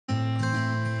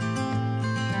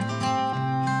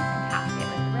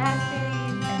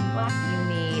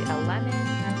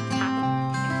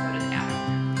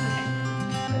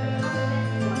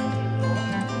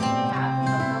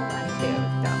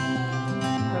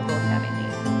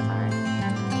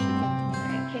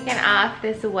kicking off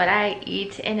this what I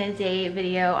eat in a day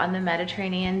video on the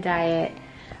Mediterranean diet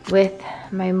with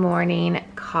my morning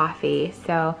coffee.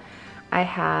 So I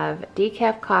have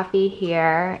decaf coffee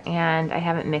here and I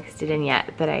haven't mixed it in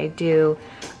yet, but I do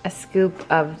a scoop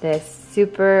of this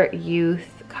Super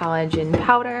Youth collagen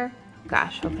powder.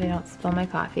 Gosh, hopefully I don't spill my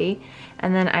coffee.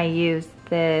 And then I use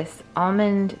this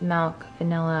almond milk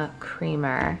vanilla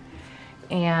creamer.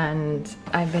 And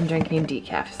I've been drinking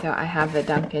decaf, so I have the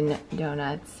Dunkin'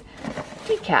 Donuts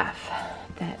decaf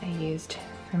that I used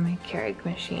for my Keurig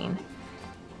machine.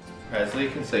 Presley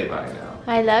can say bye now.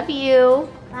 I love you.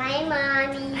 Bye,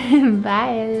 Mommy.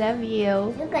 Bye, I love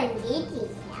you. You're going to eat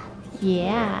this house.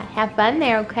 Yeah, have fun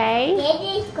there, okay?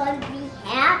 Daddy's going to be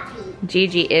happy.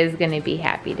 Gigi is going to be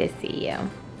happy to see you.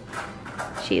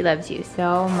 She loves you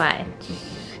so much.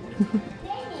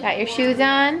 Got your shoes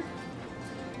on?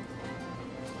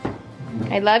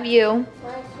 I love you.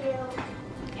 Love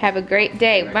you. Have a great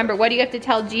day. Remember, what do you have to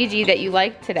tell Gigi that you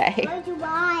like today? Love you,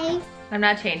 bye. I'm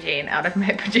not changing out of my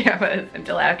pajamas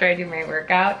until after I do my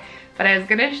workout, but I was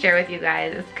gonna share with you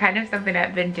guys, it's kind of something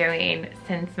I've been doing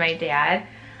since my dad.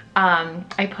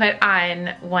 I put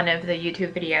on one of the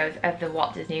YouTube videos of the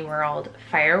Walt Disney World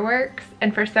fireworks,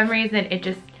 and for some reason it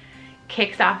just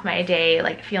kicks off my day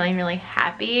like feeling really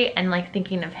happy and like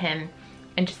thinking of him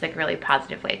in just like a really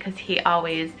positive way, because he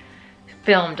always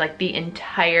filmed like the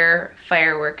entire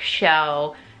fireworks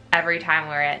show every time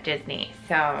we're at Disney.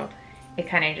 So it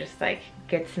kind of just like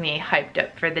gets me hyped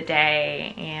up for the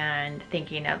day and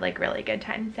thinking of like really good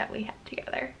times that we had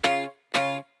together.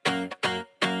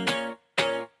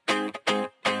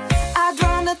 I'd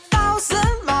run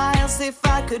 1,000 miles if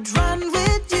I could run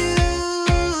with you.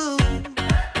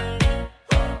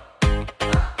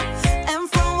 And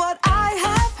from what I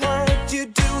have heard, you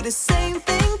do the same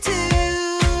thing too.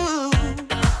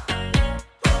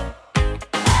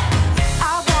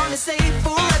 I wanna say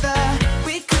forever,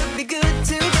 we could be good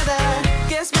together.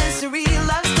 Guess misery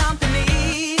loves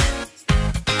company.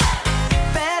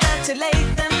 Better too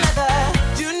late than never.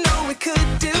 You know we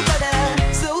could do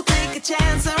better. So take a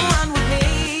chance and run with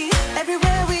me.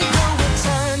 Everywhere we go, we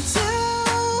turn to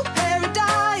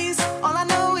paradise. All I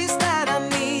know is that I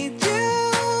need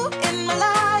you in my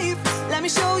life. Let me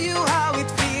show you how it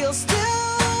feels to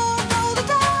roll the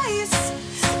dice.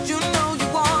 You know you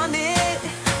want it.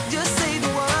 Just say the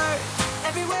word.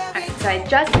 Everywhere we go. So I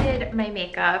just did my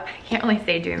makeup. I can't really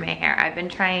say doing my hair. I've been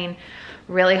trying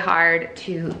really hard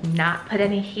to not put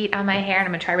any heat on my hair, and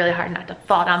I'm gonna try really hard not to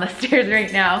fall down the stairs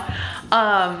right now.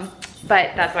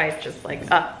 But that's why it's just like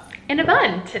up in a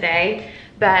bun today.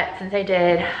 But since I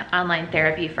did online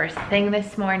therapy first thing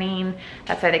this morning,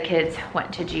 that's why the kids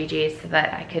went to Gigi's, so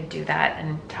that I could do that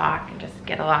and talk and just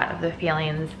get a lot of the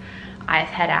feelings I've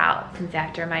had out since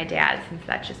after my dad, since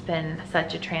that's just been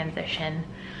such a transition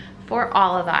for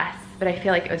all of us. But I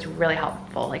feel like it was really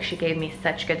helpful. Like, she gave me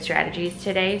such good strategies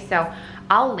today. So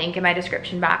I'll link in my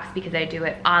description box, because I do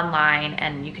it online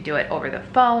and you can do it over the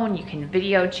phone, you can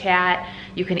video chat,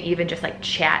 you can even just like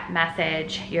chat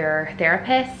message your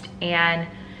therapist, and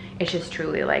it's just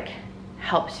truly like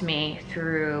helped me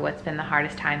through what's been the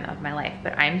hardest time of my life.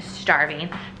 But I'm starving.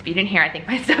 If you didn't hear, I think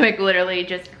my stomach literally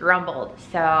just grumbled.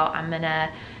 So I'm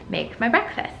gonna make my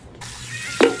breakfast.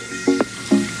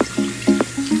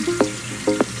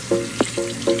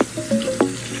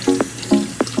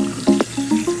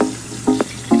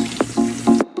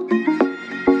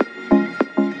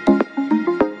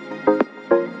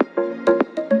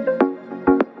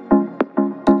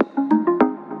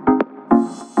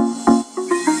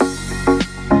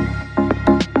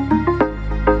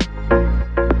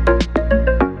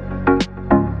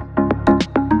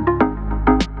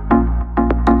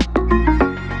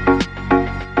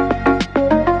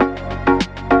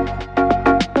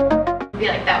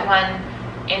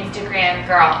 Instagram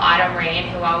girl, Autumn Rain,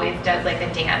 who always does like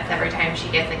a dance every time she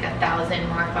gets like 1,000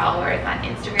 more followers on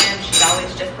Instagram. She's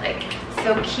always just like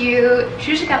so cute.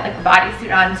 She usually got like a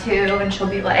bodysuit on too, and she'll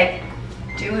be like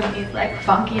doing these like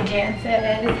funky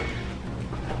dances.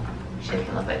 She's a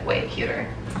little bit way cuter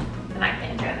than I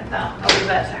can doing it though. I'll leave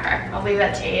that to her. I'll leave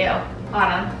that to you,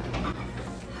 Autumn.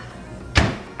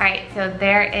 All right, so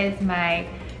there is my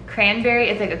cranberry.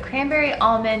 It's like a cranberry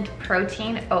almond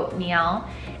protein oatmeal,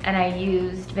 and I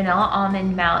used vanilla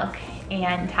almond milk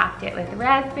and topped it with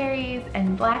raspberries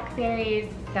and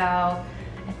blackberries. So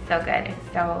it's so good,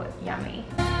 it's so yummy.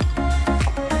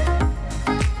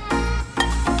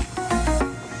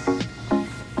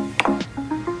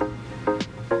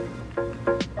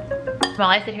 while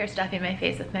I sit here stuffing my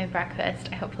face with my breakfast,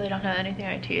 I hopefully don't have anything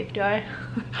on my teeth, do I?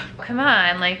 Come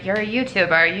on, like, you're a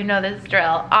YouTuber, you know this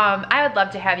drill. I would love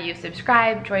to have you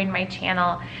subscribe, join my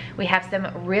channel. We have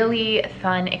some really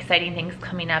fun, exciting things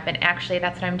coming up, and actually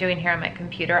that's what I'm doing here on my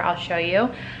computer. I'll show you.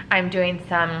 I'm doing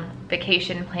some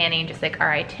vacation planning, just like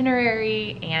our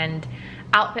itinerary and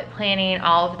outfit planning,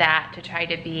 all of that, to try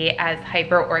to be as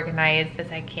hyper organized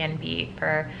as I can be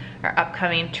for our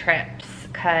upcoming trips,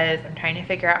 because I'm trying to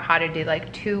figure out how to do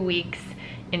like 2 weeks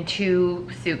in 2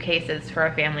 suitcases for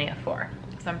a family of 4.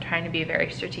 So I'm trying to be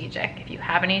very strategic. If you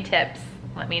have any tips,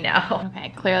 let me know. Okay,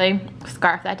 clearly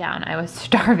scarf that down. I was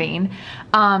starving.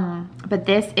 But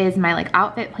this is my like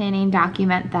outfit planning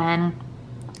document then,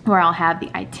 where I'll have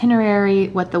the itinerary,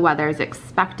 what the weather is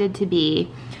expected to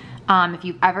be. If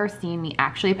you've ever seen me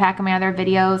actually pack in my other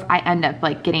videos, I end up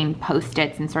like getting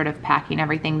Post-its and sort of packing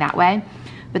everything that way.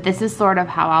 But this is sort of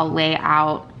how I'll lay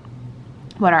out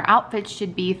what our outfits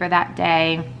should be for that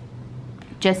day,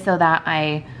 just so that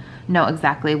I know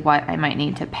exactly what I might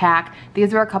need to pack.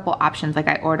 These were a couple options, like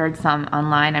I ordered some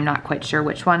online. I'm not quite sure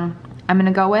which one I'm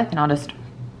gonna go with, and I'll just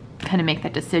kind of make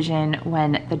that decision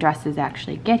when the dresses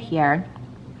actually get here.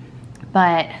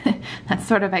 But that's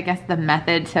sort of, I guess, the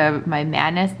method to my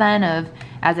madness then, of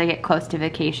as I get close to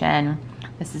vacation,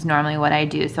 this is normally what I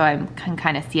do, so I can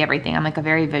kind of see everything. I'm like a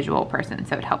very visual person,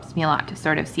 so it helps me a lot to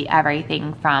sort of see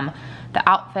everything from the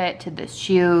outfit to the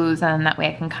shoes, and that way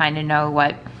I can kind of know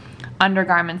what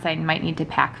undergarments I might need to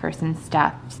pack for some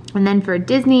stuff. And then for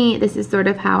Disney, this is sort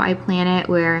of how I plan it,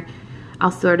 where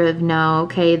I'll sort of know,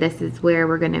 okay, this is where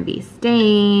we're gonna be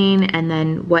staying, and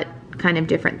then what kind of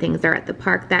different things are at the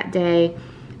park that day,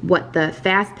 what the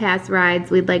fast pass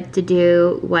rides we'd like to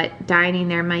do, what dining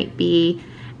there might be,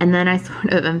 and then I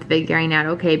sort of am figuring out,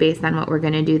 okay, based on what we're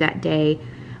gonna do that day,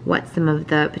 what some of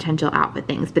the potential outfit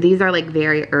things. But these are like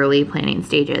very early planning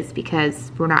stages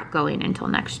because we're not going until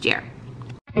next year.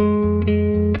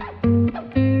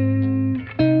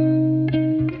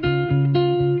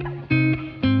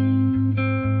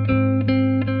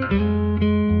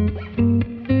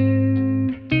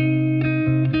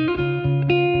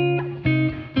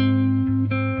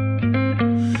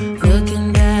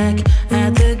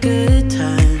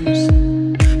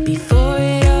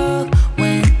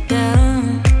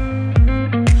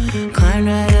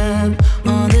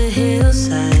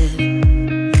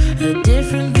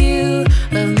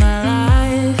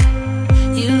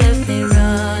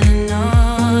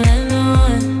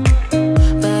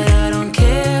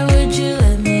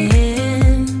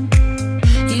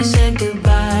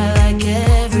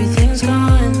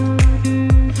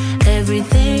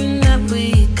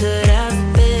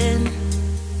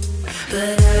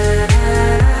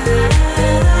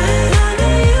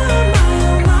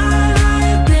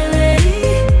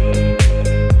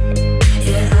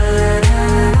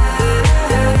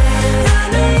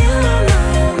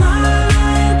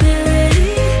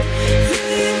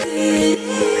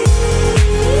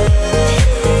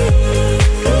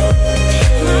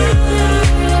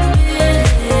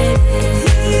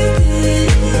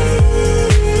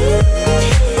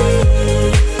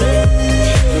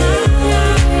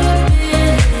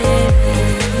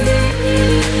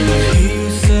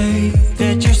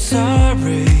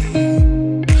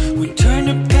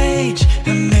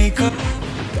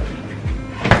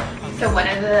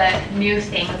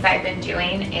 I've been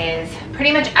doing is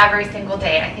pretty much every single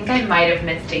day. I think I might have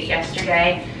missed it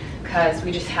yesterday because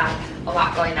we just have a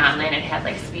lot going on. Landon had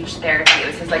like speech therapy. It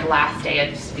was his like last day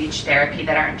of speech therapy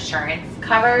that our insurance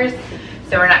covers.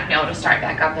 So we're not gonna be able to start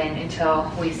back up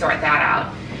until we sort that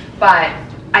out. But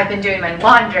I've been doing my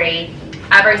laundry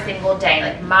every single day,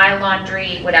 like my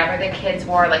laundry, whatever the kids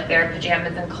wore, like their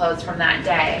pajamas and clothes from that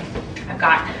day. I've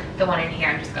got the one in here.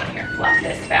 I'm just going to fluff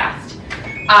this fast.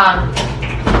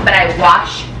 But I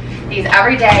wash these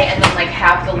every day and then like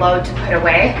have the load to put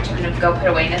away, which I'm gonna go put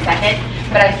away in a second.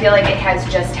 But I feel like it has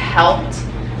just helped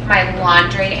my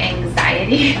laundry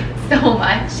anxiety so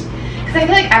much. Because I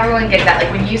feel like everyone gets that.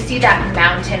 Like when you see that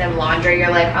mountain of laundry,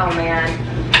 you're like, oh man,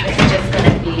 this is just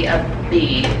gonna be a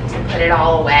beat to put it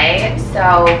all away.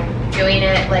 So doing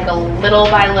it like a little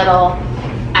by little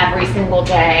every single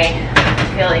day,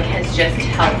 I feel like has just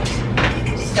helped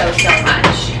so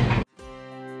much.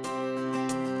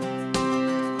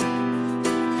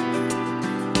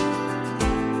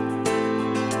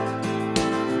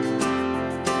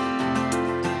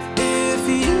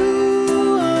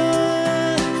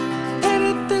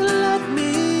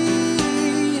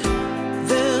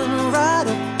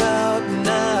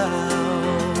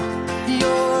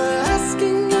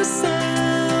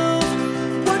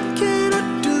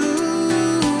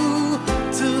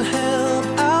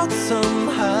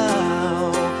 Somehow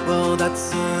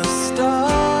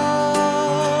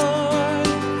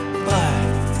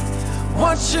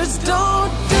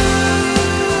don't do,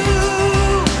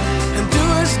 and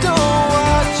doers don't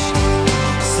watch.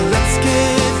 So let's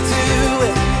get to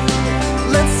it,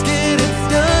 let's get it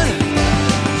done.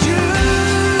 You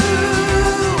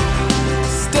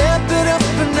step it up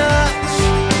a notch.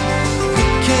 We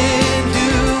can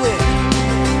do it,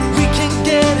 we can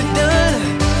get it done.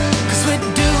 'Cause we're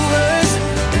doers,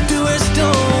 and doers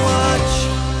don't watch.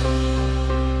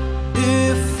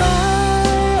 If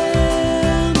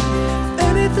I'm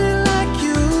anything like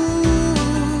you,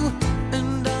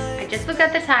 and I just looked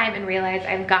at the time and realized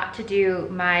I've got to do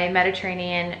my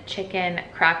Mediterranean chicken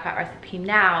crock pot recipe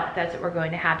now. That's what we're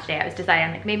going to have today. I was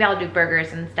deciding like maybe I'll do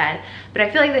burgers instead, but I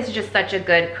feel like this is just such a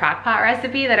good crock pot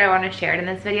recipe that I want to share it in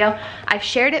this video. I've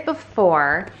shared it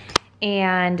before,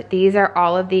 and these are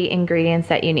all of the ingredients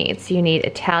that you need. So you need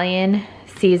Italian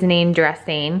seasoning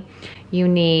dressing, you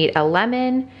need a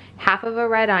lemon, half of a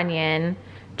red onion,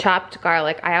 chopped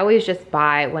garlic. I always just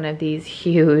buy one of these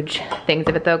huge things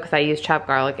of it though, because I use chopped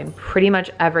garlic in pretty much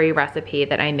every recipe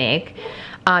that I make.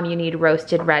 You need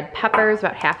roasted red peppers,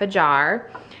 about half a jar.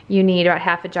 You need about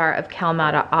half a jar of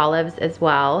Kalamata olives as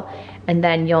well. And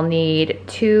then you'll need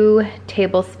 2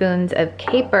 tablespoons of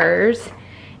capers,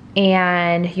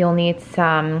 and you'll need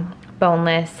some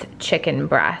boneless chicken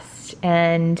breast.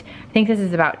 And I think this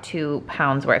is about 2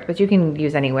 pounds worth, but you can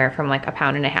use anywhere from like 1.5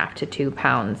 pounds to 2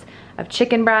 pounds of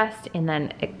chicken breast, and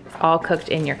then it's all cooked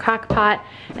in your crock pot.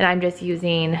 And I'm just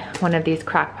using one of these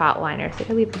crock pot liners.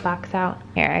 Did I leave the box out?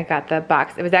 Here, I got the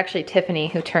box. It was actually Tiffany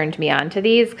who turned me on to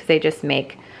these because they just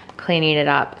make cleaning it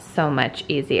up so much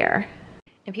easier.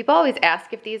 And people always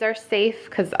ask if these are safe,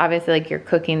 because obviously like you're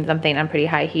cooking something on pretty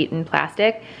high heat in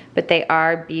plastic, but they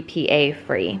are BPA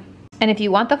free. And if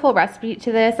you want the full recipe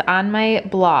to this on my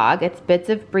blog, it's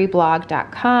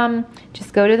bitsofbrieblog.com.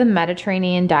 Just go to the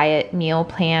Mediterranean Diet Meal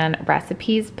Plan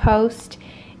Recipes post,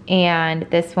 and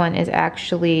this one is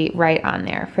actually right on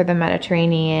there for the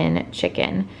Mediterranean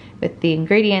chicken with the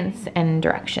ingredients and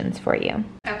directions for you.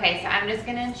 Okay, so I'm just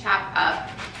gonna chop up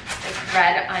this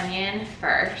red onion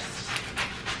first.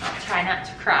 I'll try not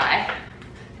to cry.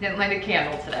 I didn't light a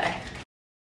candle today.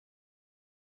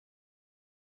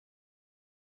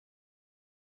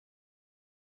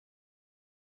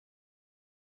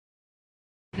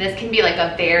 This can be like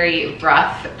a very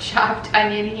rough chopped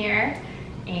onion here.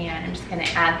 And I'm just gonna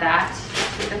add that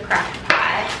to the crock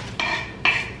pot.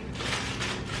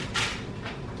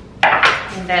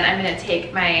 And then I'm gonna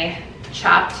take my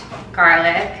chopped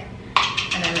garlic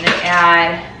and I'm gonna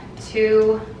add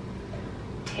 2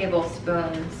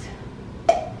 tablespoons.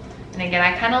 And again,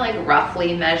 I kind of like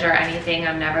roughly measure anything.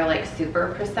 I'm never like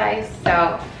super precise,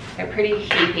 so they're pretty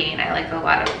heaping. I like a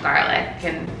lot of garlic,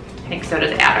 and I think so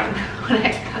does Adam when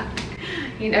I cook.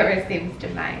 He never seems to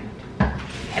mind.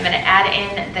 I'm gonna add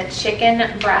in the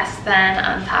chicken breast then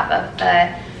on top of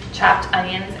the chopped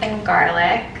onions and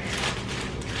garlic.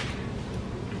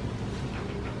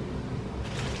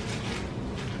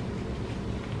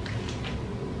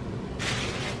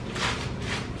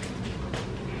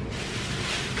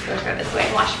 Go this way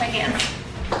and wash my hands.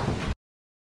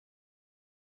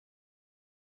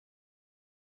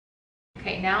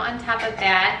 Okay, now on top of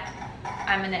that,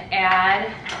 I'm gonna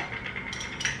add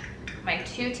my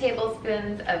 2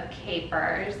 tablespoons of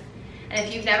capers. And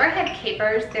if you've never had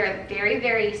capers, they're very,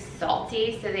 very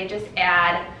salty, so they just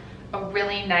add a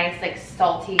really nice, like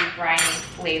salty, briny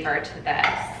flavor to this.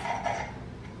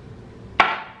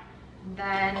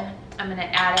 Then I'm gonna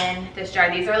add in this jar.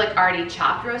 These are like already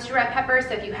chopped roasted red peppers,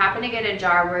 so if you happen to get a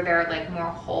jar where they're like more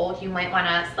whole, you might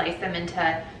wanna slice them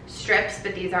into strips,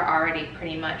 but these are already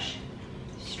pretty much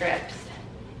strips.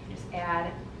 Just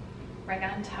add right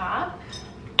on top.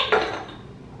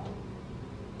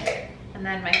 And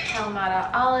then my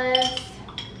Kalamata olives.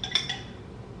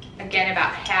 Again,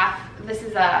 about half. This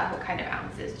is a, what kind of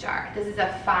ounces jar? This is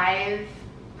a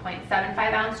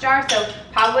 5.75 ounce jar, so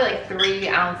probably like 3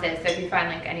 ounces. So if you find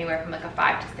like anywhere from like a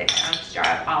 5 to 6 ounce jar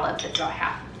of olives, it's about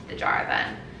half the jar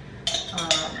then.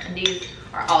 And these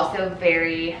are also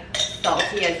very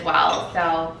salty as well,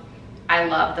 so I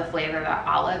love the flavor that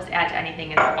olives add to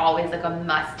anything. It's always like a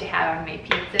must to have on my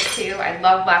pizza too. I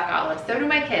love black olives, so do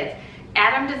my kids.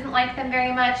 Adam doesn't like them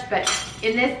very much, but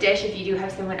in this dish, if you do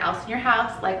have someone else in your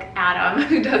house like Adam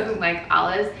who doesn't like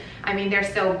olives, I mean, they're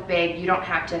so big, you don't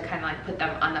have to kind of like put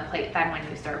them on the plate then when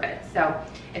you serve it. So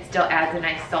it still adds a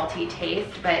nice salty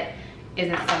taste, but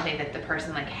isn't something that the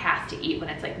person like has to eat when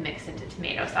it's like mixed into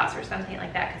tomato sauce or something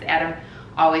like that, because Adam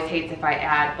always hates if I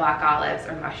add black olives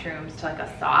or mushrooms to like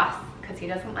a sauce because he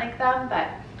doesn't like them, but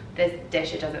this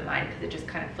dish it doesn't mind because it just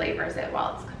kind of flavors it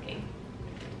while it's cooking.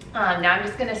 Now I'm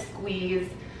just gonna squeeze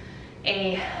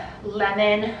a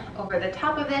lemon over the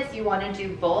top of this. You want to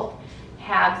do both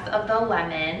halves of the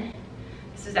lemon.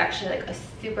 This is actually like a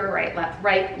super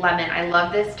ripe lemon. I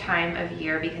love this time of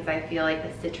year because I feel like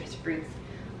the citrus fruits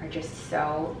are just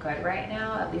so good right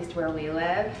now, at least where we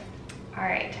live. All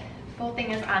right, full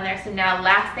thing is on there. So now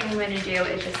last thing I'm going to do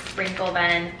is just sprinkle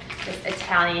then this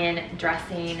Italian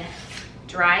dressing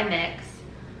dry mix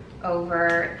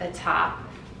over the top.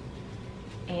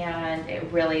 And it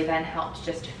really then helps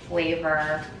just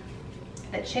flavor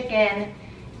the chicken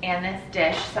and this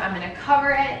dish. So I'm gonna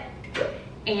cover it,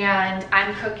 and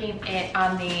I'm cooking it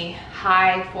on the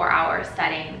high 4-hour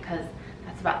setting because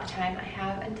that's about the time I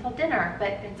have until dinner, but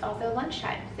it's also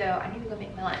lunchtime, so I need to go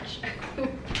make my lunch.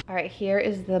 All right, here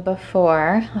is the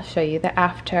before. I'll show you the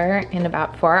after in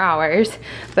about 4 hours,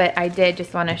 but I did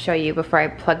just want to show you before I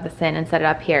plug this in and set it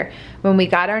up here. When we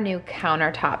got our new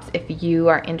countertops, if you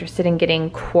are interested in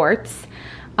getting quartz,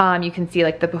 you can see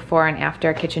like the before and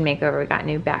after kitchen makeover. We got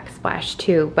new backsplash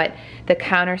too, but the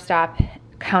countertop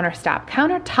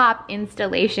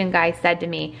installation guy said to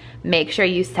me, make sure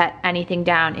you set anything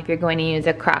down if you're going to use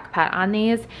a crock pot on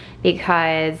these,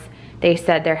 because they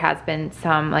said there has been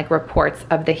some like reports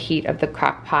of the heat of the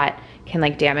crock pot can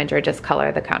like damage or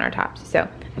discolor the countertops. So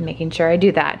I'm making sure I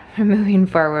do that moving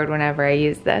forward whenever I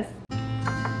use this.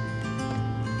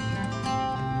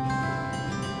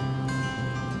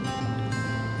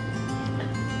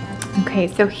 Okay,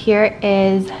 so here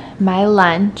is my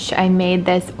lunch. I made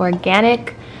this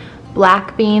organic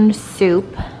black bean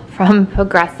soup from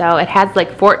Progresso. It has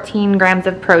like 14 grams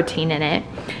of protein in it.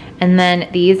 And then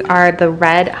these are the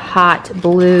Red Hot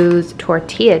Blues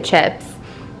tortilla chips,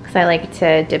 because I like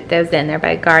to dip those in. They're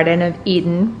by Garden of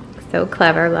Eden. So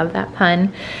clever, love that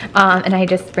pun. And I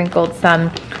just sprinkled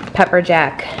some pepper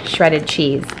jack shredded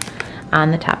cheese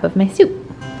on the top of my soup.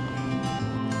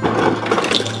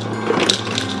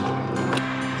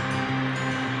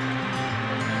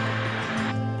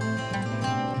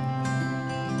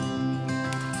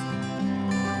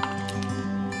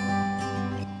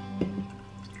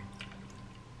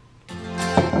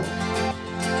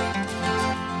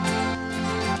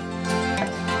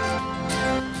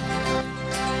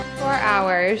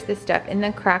 The stuff in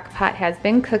the crock pot has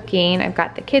been cooking. I've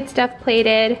got the kid stuff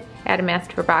plated. Adam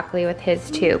asked for broccoli with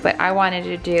his too, but I wanted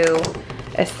to do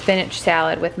a spinach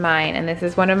salad with mine, and this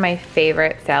is one of my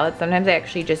favorite salads. Sometimes I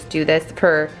actually just do this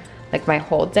for like my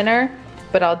whole dinner,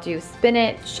 but I'll do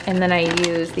spinach, and then I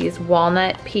use these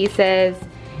walnut pieces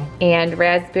and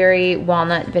raspberry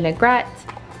walnut vinaigrette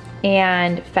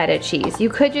and feta cheese. You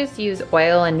could just use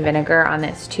oil and vinegar on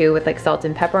this too with like salt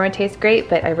and pepper. It tastes great,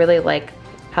 but I really like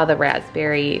how the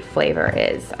raspberry flavor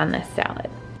is on this salad.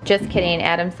 Just kidding,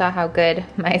 Adam saw how good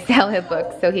my salad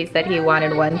looked, so he said he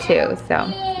wanted one too. So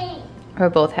we're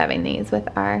both having these with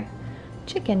our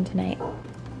chicken tonight.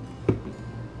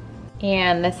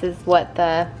 And this is what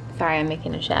the, sorry I'm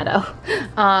making a shadow,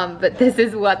 but this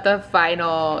is what the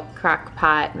final crock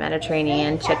pot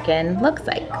Mediterranean chicken looks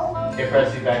like. Okay,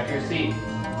 Presley, back to your seat.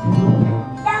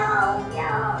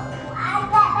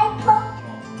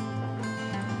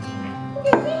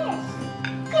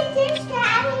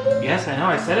 Yes, I know,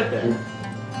 I said it there.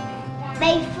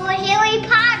 Made for Harry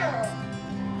Potter.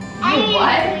 Oh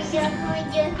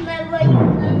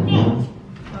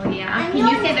yeah, can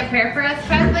you say the prayer for us,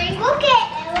 Presley? Look it.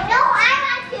 No, I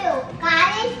want to. God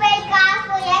is great, God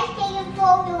for yesterday and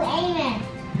for you. Amen.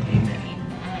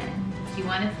 Amen. Do you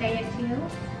want to say it too?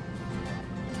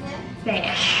 Say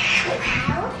it.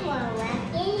 I want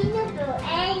to in the blue.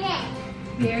 Amen.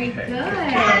 Very good. Now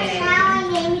I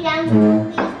name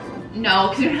down. No,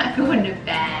 because you're not going to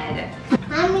bed.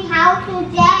 Mommy, how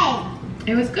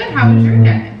today? It was good. How was your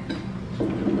day?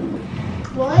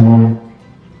 Good.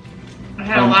 I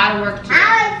had a lot of work to do. I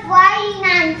was writing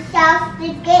on stuff to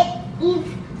get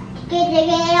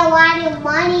a lot of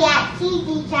money at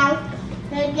Kiki's house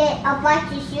to get a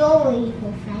bunch of jewelry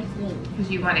for Presley. Because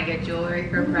you want to get jewelry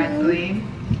for Presley.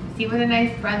 See what a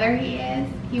nice brother he is?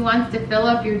 He wants to fill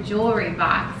up your jewelry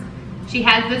box. She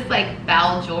has this like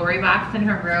Belle jewelry box in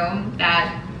her room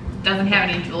that doesn't have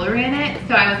any jewelry in it.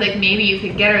 So I was like, maybe you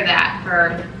could get her that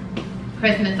for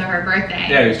Christmas or her birthday.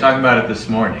 Yeah, he was talking about it this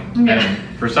morning. And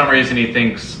for some reason he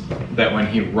thinks that when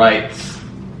he writes,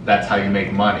 that's how you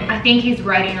make money. I think he's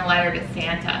writing a letter to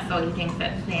Santa, so he thinks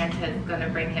that Santa's gonna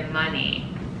bring him money.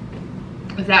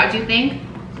 Is that what you think?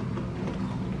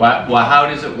 Well, how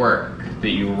does it work that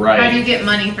you write? How do you get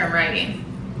money from writing?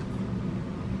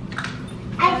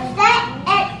 I sent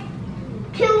it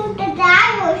to the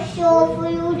dollar store for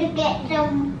you to get the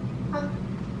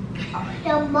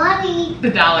money.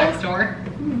 The dollar store.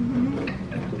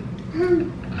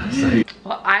 So Well,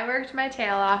 Well, I worked my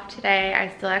tail off today. I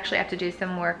still actually have to do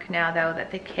some work now though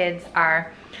that the kids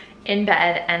are in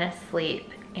bed and asleep.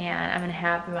 And I'm gonna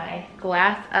have my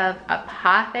glass of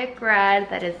Apothic Red.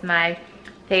 That is my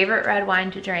favorite red wine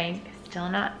to drink. Still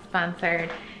not sponsored.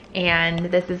 And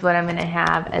this is what I'm gonna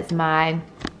have as my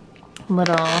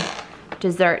little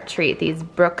dessert treat. These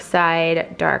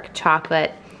Brookside dark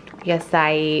chocolate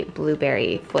acai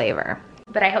blueberry flavor.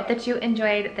 But I hope that you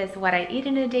enjoyed this what I eat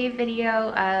in a day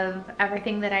video of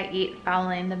everything that I eat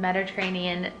following the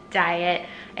Mediterranean diet.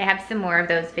 I have some more of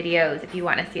those videos if you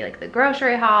want to see like the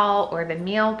grocery haul or the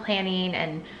meal planning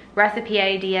and recipe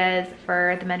ideas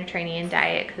for the Mediterranean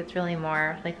diet, because it's really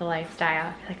more like a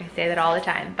lifestyle. Like I say that all the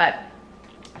time, but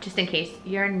just in case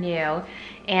you're new,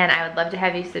 and I would love to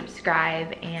have you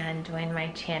subscribe and join my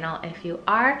channel if you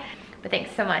are. But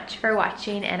thanks so much for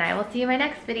watching, and I will see you in my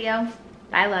next video.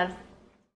 Bye, loves.